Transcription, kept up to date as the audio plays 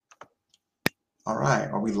All right,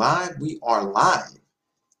 are we live? We are live.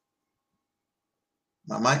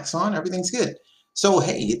 My mic's on, everything's good. So,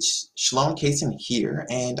 hey, it's Shalom Kaysen here,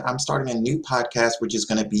 and I'm starting a new podcast, which is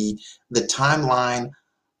going to be the timeline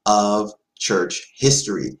of church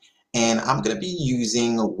history. And I'm going to be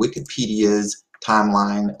using Wikipedia's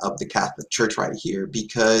timeline of the Catholic Church right here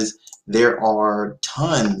because there are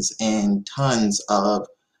tons and tons of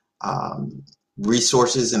um,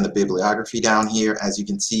 resources in the bibliography down here. As you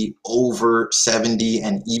can see, over 70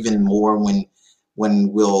 and even more when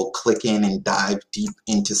we'll click in and dive deep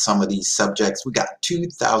into some of these subjects. We got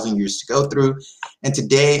 2,000 years to go through, and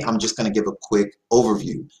today I'm just going to give a quick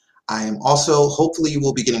overview. I am also, hopefully,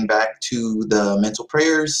 we'll be getting back to the mental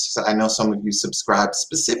prayers. I know some of you subscribed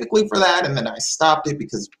specifically for that, and then I stopped it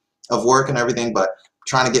because of work and everything, but I'm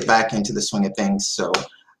trying to get back into the swing of things. So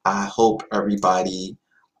I hope everybody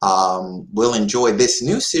will enjoy this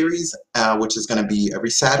new series, which is going to be every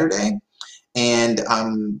Saturday. And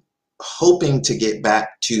I'm hoping to get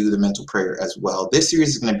back to the mental prayer as well. This series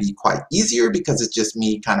is going to be quite easier because it's just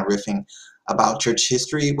me kind of riffing about church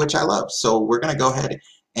history, which I love. So we're going to go ahead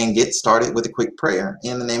and get started with a quick prayer.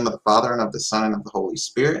 In the name of the Father, and of the Son, and of the Holy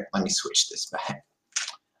Spirit. Let me switch this back.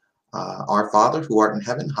 Our Father, who art in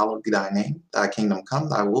heaven, hallowed be thy name. Thy kingdom come,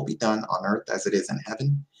 thy will be done on earth as it is in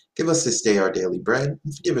heaven. Give us this day our daily bread,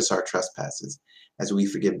 and forgive us our trespasses, as we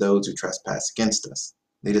forgive those who trespass against us.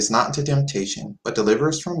 Lead us not into temptation, but deliver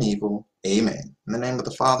us from evil. Amen. In the name of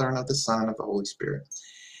the Father, and of the Son, and of the Holy Spirit.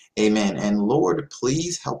 Amen. And Lord,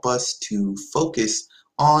 please help us to focus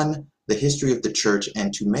on the history of the church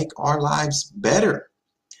and to make our lives better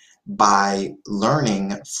by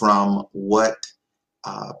learning from what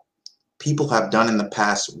people have done in the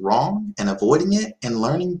past wrong and avoiding it, and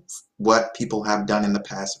learning what people have done in the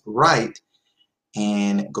past right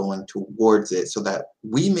and going towards it, so that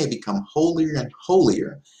we may become holier and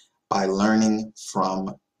holier by learning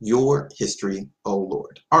from your history, O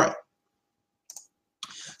Lord. All right.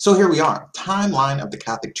 So here we are, timeline of the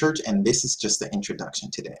Catholic Church, and this is just the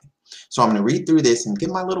introduction today. So I'm going to read through this and give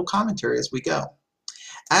my little commentary as we go.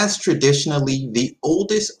 As traditionally the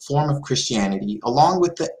oldest form of Christianity, along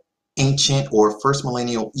with the ancient or first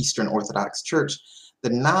millennial Eastern Orthodox Church, the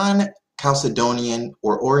non-Chalcedonian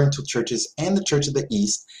or Oriental churches, and the Church of the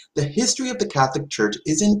East, the history of the Catholic Church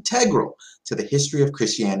is integral to the history of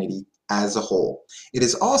Christianity as a whole. It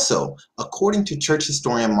is also, according to church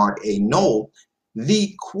historian Mark A. Noll,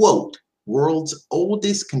 the, quote, world's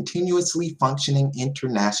oldest continuously functioning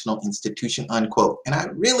international institution, unquote. And I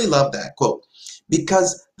really love that quote,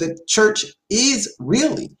 because the church is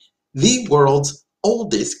really the world's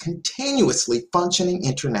oldest continuously functioning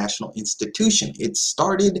international institution. It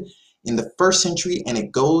started in the first century and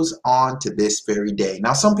it goes on to this very day.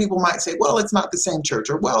 Now, some people might say, well, it's not the same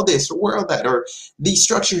church, or well this, or well that, or the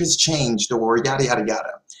structure has changed, or yada, yada,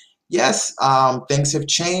 yada. Yes, things have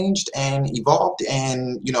changed and evolved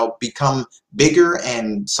and, become bigger,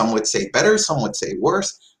 and some would say better, some would say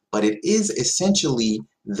worse, but it is essentially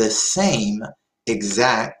the same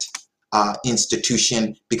exact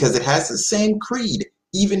institution, because it has the same creed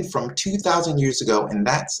even from 2,000 years ago, and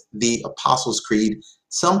that's the Apostles' Creed.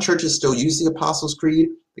 Some churches still use the Apostles' Creed.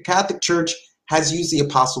 The Catholic Church has used the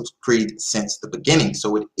Apostles' Creed since the beginning,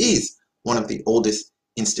 so it is one of the oldest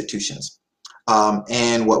institutions.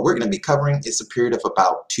 And what we're going to be covering is a period of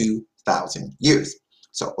about 2,000 years.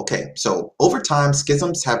 So over time,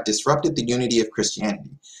 schisms have disrupted the unity of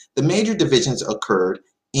Christianity. The major divisions occurred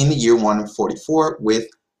in the year 144 with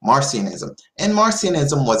Marcionism. And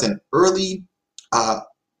Marcionism was an early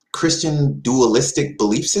Christian dualistic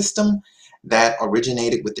belief system that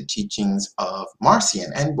originated with the teachings of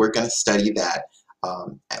Marcion. And we're going to study that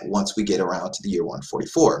once we get around to the year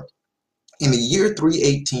 144. In the year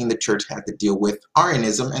 318, the church had to deal with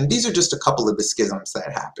Arianism, and these are just a couple of the schisms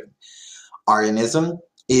that happened. Arianism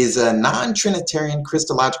is a non-Trinitarian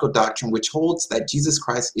Christological doctrine which holds that Jesus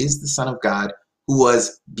Christ is the Son of God who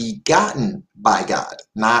was begotten by God,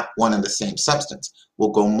 not one and the same substance. We'll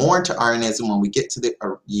go more into Arianism when we get to the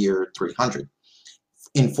year 300.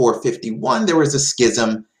 In 451, there was a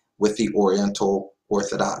schism with the Oriental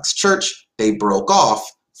Orthodox Church. They broke off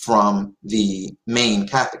from the main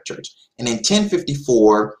Catholic Church. And in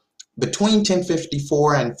 1054, between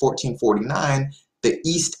 1054 and 1449, the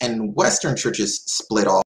East and Western churches split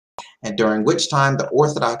off, and during which time the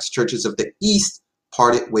Orthodox churches of the East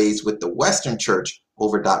parted ways with the Western Church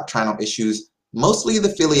over doctrinal issues, mostly the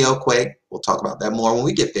Filioque, we'll talk about that more when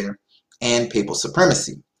we get there, and papal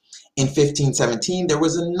supremacy. In 1517, there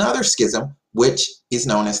was another schism, which is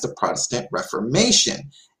known as the Protestant Reformation.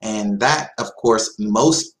 And that, of course,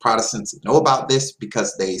 most Protestants know about this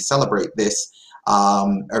because they celebrate this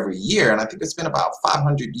every year. And I think it's been about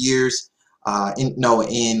 500 years. In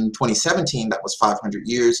 2017, that was 500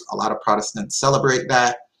 years. A lot of Protestants celebrate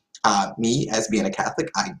that. Me, as being a Catholic,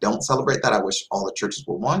 I don't celebrate that. I wish all the churches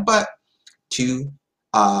were one, but to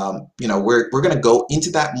we're going to go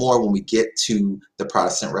into that more when we get to the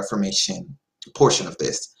Protestant Reformation portion of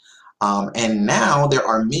this. And now there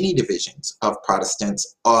are many divisions of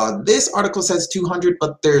Protestants. This article says 200,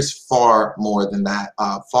 but there's far more than that,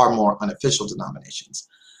 far more unofficial denominations.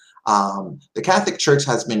 The Catholic Church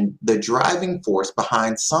has been the driving force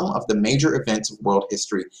behind some of the major events of world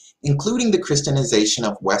history, including the Christianization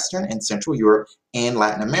of Western and Central Europe and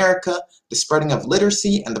Latin America, the spreading of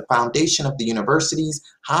literacy and the foundation of the universities,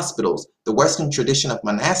 hospitals, the Western tradition of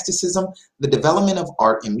monasticism, the development of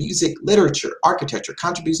art and music, literature, architecture,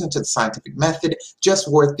 contribution to the scientific method, just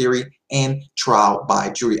war theory, and trial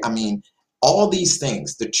by jury. I mean, all these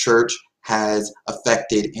things the church has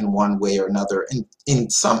affected in one way or another, and in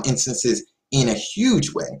some instances in a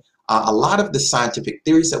huge way. A lot of the scientific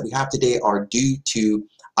theories that we have today are due to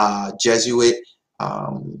Jesuit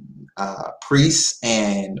priests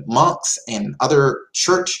and monks and other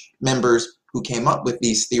church members who came up with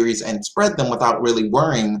these theories and spread them without really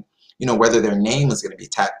worrying, whether their name is going to be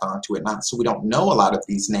tacked onto it or not. So we don't know a lot of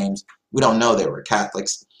these names. We don't know they were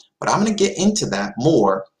Catholics, but I'm going to get into that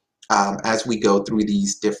more as we go through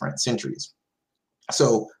these different centuries.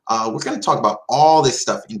 So we're going to talk about all this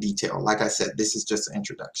stuff in detail. Like I said, this is just an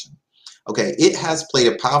introduction. Okay, it has played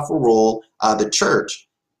a powerful role. The church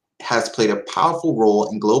has played a powerful role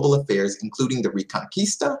in global affairs, including the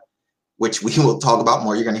Reconquista, which we will talk about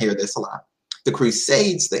more. You're going to hear this a lot. The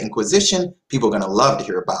Crusades, the Inquisition. People are going to love to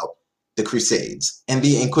hear about the Crusades and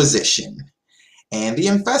the Inquisition. And the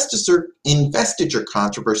investiture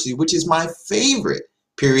controversy, which is my favorite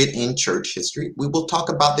period in church history. We will talk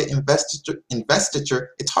about the investiture.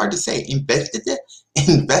 It's hard to say,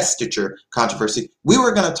 investiture controversy. We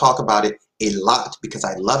were going to talk about it a lot because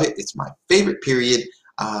I love it. It's my favorite period.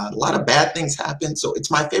 A lot of bad things happen, so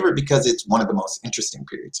it's my favorite because it's one of the most interesting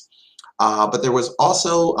periods. But there was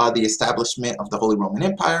also the establishment of the Holy Roman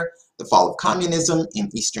Empire, the fall of communism in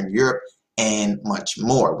Eastern Europe, and much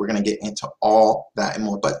more. We're going to get into all that and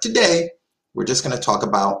more. But today, we're just going to talk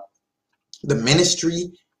about the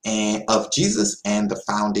ministry of Jesus and the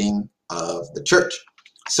founding of the church.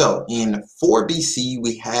 So in 4 BC,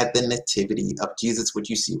 we had the nativity of Jesus, which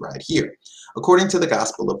you see right here. According to the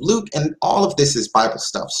Gospel of Luke, and all of this is Bible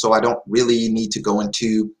stuff, so I don't really need to go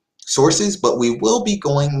into sources, but we will be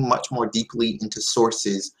going much more deeply into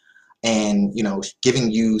sources and,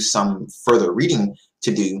 giving you some further reading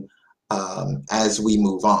to do as we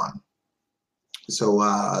move on.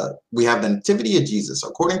 So we have the nativity of Jesus.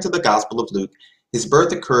 According to the Gospel of Luke, his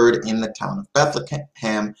birth occurred in the town of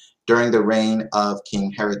Bethlehem during the reign of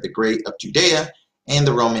King Herod the Great of Judea and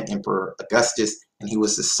the Roman Emperor Augustus, and he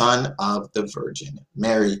was the son of the Virgin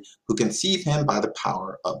Mary, who conceived him by the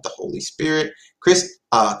power of the Holy Spirit.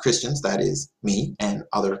 Christians, that is me and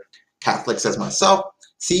other Catholics as myself,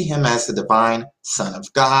 see him as the divine Son of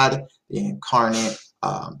God, the incarnate.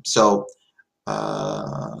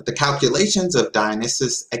 The calculations of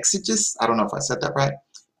Dionysius Exiguus, I don't know if I said that right,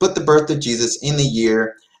 put the birth of Jesus in the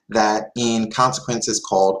year that in consequence is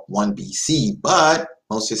called 1 BC, but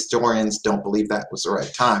most historians don't believe that was the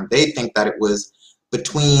right time. They think that it was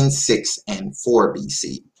between 6 and 4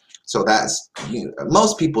 BC. So that's,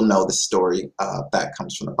 most people know the story that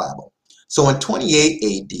comes from the Bible. So in 28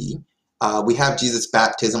 AD, we have Jesus'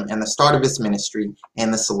 baptism and the start of his ministry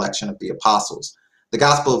and the selection of the apostles. The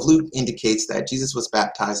Gospel of Luke indicates that Jesus was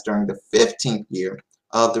baptized during the 15th year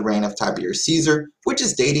of the reign of Tiberius Caesar, which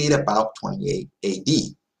is dated about 28 AD.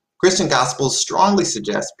 Christian Gospels strongly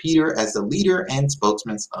suggest Peter as the leader and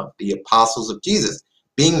spokesman of the apostles of Jesus,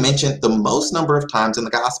 being mentioned the most number of times in the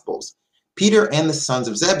Gospels. Peter and the sons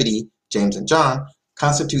of Zebedee, James and John,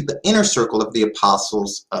 constitute the inner circle of the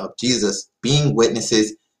apostles of Jesus, being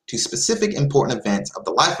witnesses to specific important events of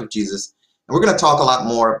the life of Jesus. And we're going to talk a lot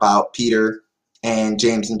more about Peter and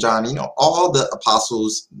James and John, all the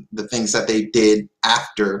apostles, the things that they did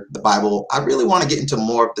after the Bible. I really want to get into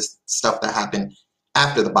more of the stuff that happened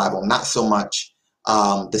after the Bible, not so much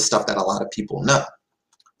the stuff that a lot of people know.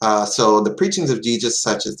 So the preachings of Jesus,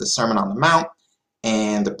 such as the Sermon on the Mount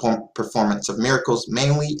and the performance of miracles,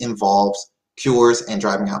 mainly involves cures and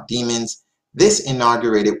driving out demons. This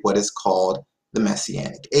inaugurated what is called the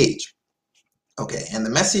Messianic Age. Okay, and the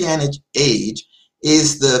Messianic Age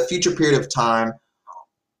is the future period of time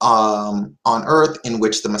on earth in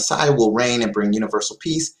which the Messiah will reign and bring universal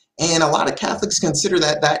peace. And a lot of Catholics consider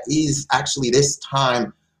that that is actually this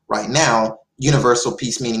time right now. universal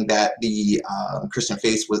peace, meaning that the Christian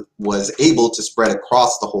faith was able to spread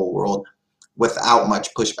across the whole world without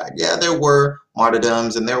much pushback. Yeah, there were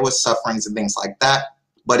martyrdoms and there was sufferings and things like that.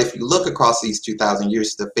 But if you look across these 2,000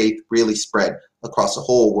 years, the faith really spread across the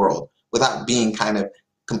whole world without being kind of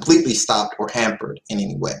completely stopped or hampered in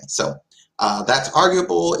any way. So that's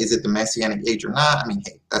arguable. Is it the Messianic age or not? I mean,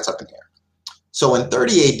 hey, that's up in the air. So in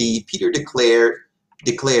 30 AD, Peter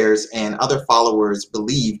declares and other followers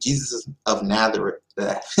believe Jesus of Nazareth,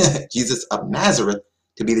 Jesus of Nazareth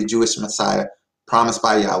to be the Jewish Messiah promised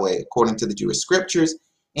by Yahweh according to the Jewish scriptures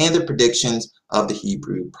and the predictions of the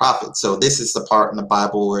Hebrew prophets. So this is the part in the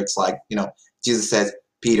Bible where it's like, Jesus says,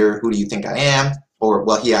 Peter, who do you think I am? Or,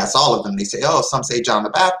 well, he asks all of them. They say, oh, some say John the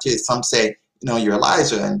Baptist. Some say, you're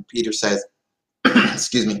Elijah. And Peter says,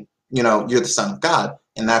 excuse me, you're the Son of God.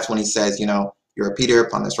 And that's when he says, you're a Peter,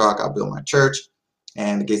 upon this rock I'll build my church,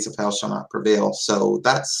 and the gates of hell shall not prevail. So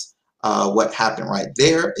that's what happened right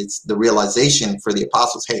there. It's the realization for the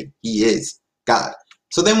apostles, hey, he is God.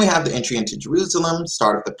 So then we have the entry into Jerusalem,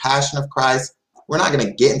 start of the Passion of Christ. We're not going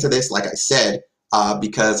to get into this, like I said,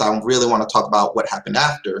 because I really want to talk about what happened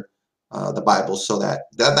after the Bible, so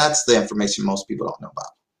that's the information most people don't know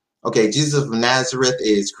about. Okay, Jesus of Nazareth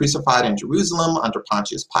is crucified in Jerusalem under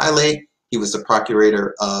Pontius Pilate. He was the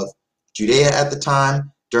procurator of Judea at the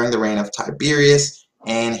time during the reign of Tiberius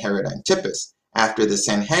and Herod Antipas. After the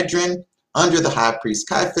Sanhedrin, under the high priest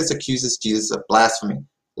Caiaphas, accuses Jesus of blasphemy.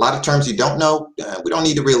 A lot of terms you don't know, we don't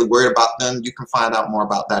need to really worry about them. You can find out more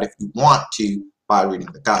about that if you want to by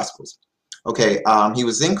reading the Gospels. Okay, he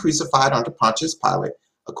was then crucified under Pontius Pilate.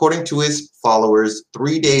 According to his followers,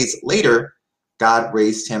 3 days later, God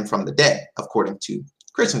raised him from the dead, according to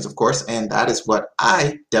Christians, of course, and that is what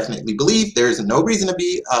I definitely believe. There is no reason to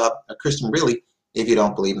be a Christian, really, if you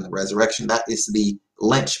don't believe in the resurrection. That is the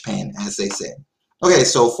linchpin, as they say. Okay,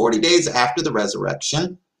 so 40 days after the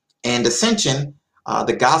resurrection and ascension,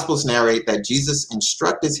 the Gospels narrate that Jesus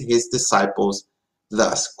instructed his disciples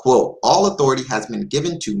thus, quote, all authority has been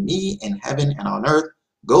given to me in heaven and on earth.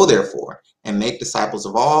 Go therefore and make disciples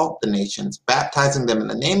of all the nations, baptizing them in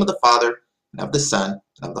the name of the Father and of the Son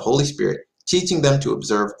and of the Holy Spirit, teaching them to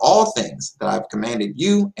observe all things that I have commanded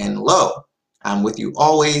you, and lo, I'm with you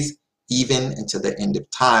always, even until the end of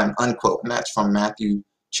time, unquote. And that's from Matthew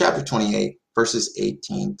chapter 28, verses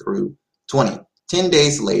 18 through 20. 10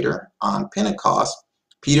 days later, on Pentecost,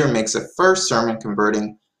 Peter makes a first sermon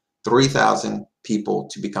converting 3,000 people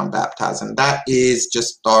to become baptized. And that is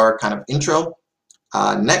just our kind of intro.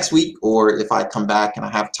 Next week, or if I come back and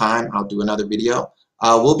I have time, I'll do another video.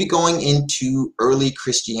 We'll be going into early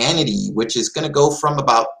Christianity, which is going to go from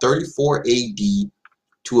about 34 AD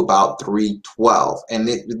to about 312. And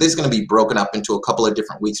this is going to be broken up into a couple of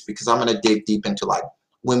different weeks because I'm going to dig deep into, like,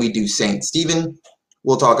 when we do Saint Stephen,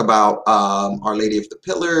 we'll talk about Our Lady of the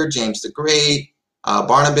Pillar, James the Great,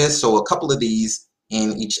 Barnabas. So a couple of these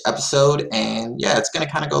in each episode. And yeah, it's going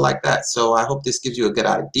to kind of go like that. So I hope this gives you a good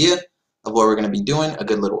idea of what we're going to be doing, a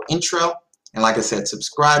good little intro. And like I said,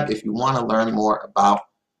 subscribe if you want to learn more about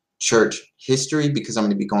church history, because I'm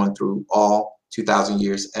going to be going through all 2,000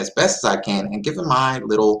 years as best as I can and giving my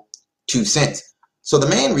little 2 cents. So the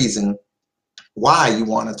main reason why you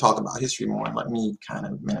want to talk about history more, let me kind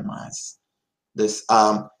of minimize this,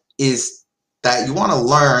 is that you want to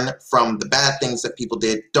learn from the bad things that people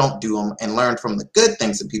did, don't do them, and learn from the good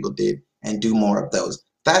things that people did and do more of those.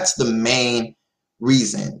 That's the main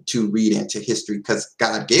reason to read into history, because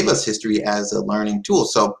God gave us history as a learning tool.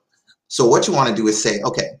 So what you want to do is say,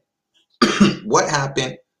 okay, what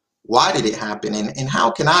happened? Why did it happen? And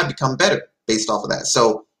how can I become better based off of that?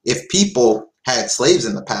 So if people had slaves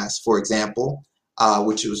in the past, for example,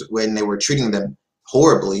 which was when they were treating them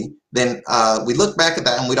horribly, then we look back at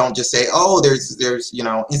that and we don't just say, oh, there's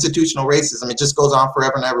institutional racism. It just goes on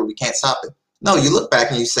forever and ever. We can't stop it. No, you look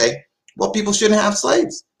back and you say, well, people shouldn't have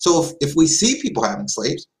slaves. So if we see people having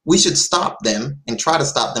slaves, we should stop them and try to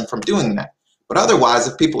stop them from doing that. But otherwise,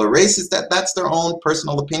 if people are racist, that's their own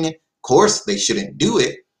personal opinion. Of course, they shouldn't do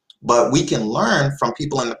it. But we can learn from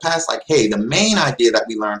people in the past, like, hey, the main idea that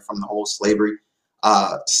we learned from the whole slavery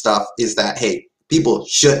stuff is that, hey, people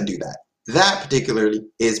shouldn't do that. That particularly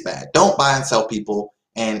is bad. Don't buy and sell people.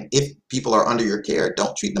 And if people are under your care,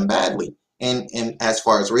 don't treat them badly. And as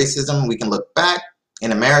far as racism, we can look back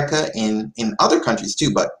in America, in other countries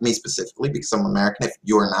too, but me specifically, because I'm American, if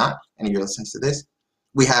you're not, and you're listening to this,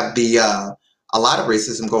 we have a lot of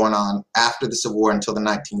racism going on after the Civil War until the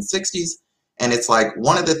 1960s. And it's like,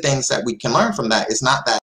 one of the things that we can learn from that is not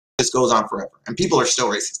that it just goes on forever and people are still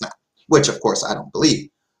racist now, which of course I don't believe.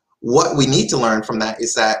 What we need to learn from that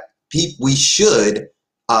is that we should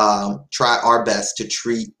try our best to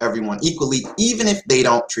treat everyone equally, even if they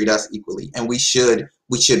don't treat us equally. And we should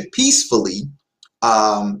peacefully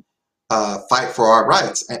fight for our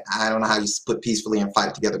rights. And I don't know how you put peacefully and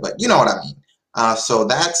fight together, but you know what I mean. So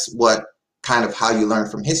that's what kind of how you learn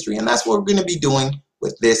from history, and that's what we're going to be doing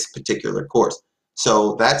with this particular course.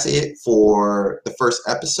 So that's it for the first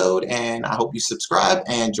episode, and I hope you subscribe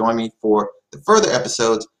and join me for the further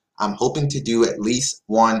episodes. I'm hoping to do at least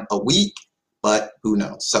one a week, but who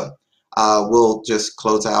knows? So we'll just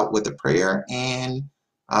close out with a prayer, and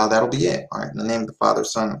that'll be it. All right, in the name of the Father,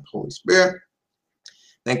 Son, and Holy Spirit.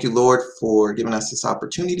 Thank you, Lord, for giving us this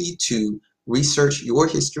opportunity to research your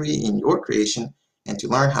history in your creation and to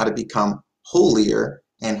learn how to become holier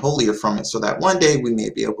and holier from it, so that one day we may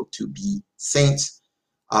be able to be saints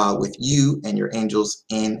with you and your angels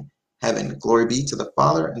in heaven. Glory be to the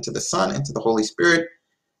Father, and to the Son, and to the Holy Spirit,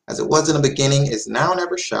 as it was in the beginning, is now, and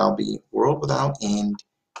ever shall be, world without end.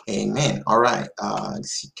 Amen. All right.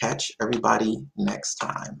 Catch everybody next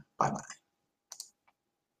time. Bye-bye.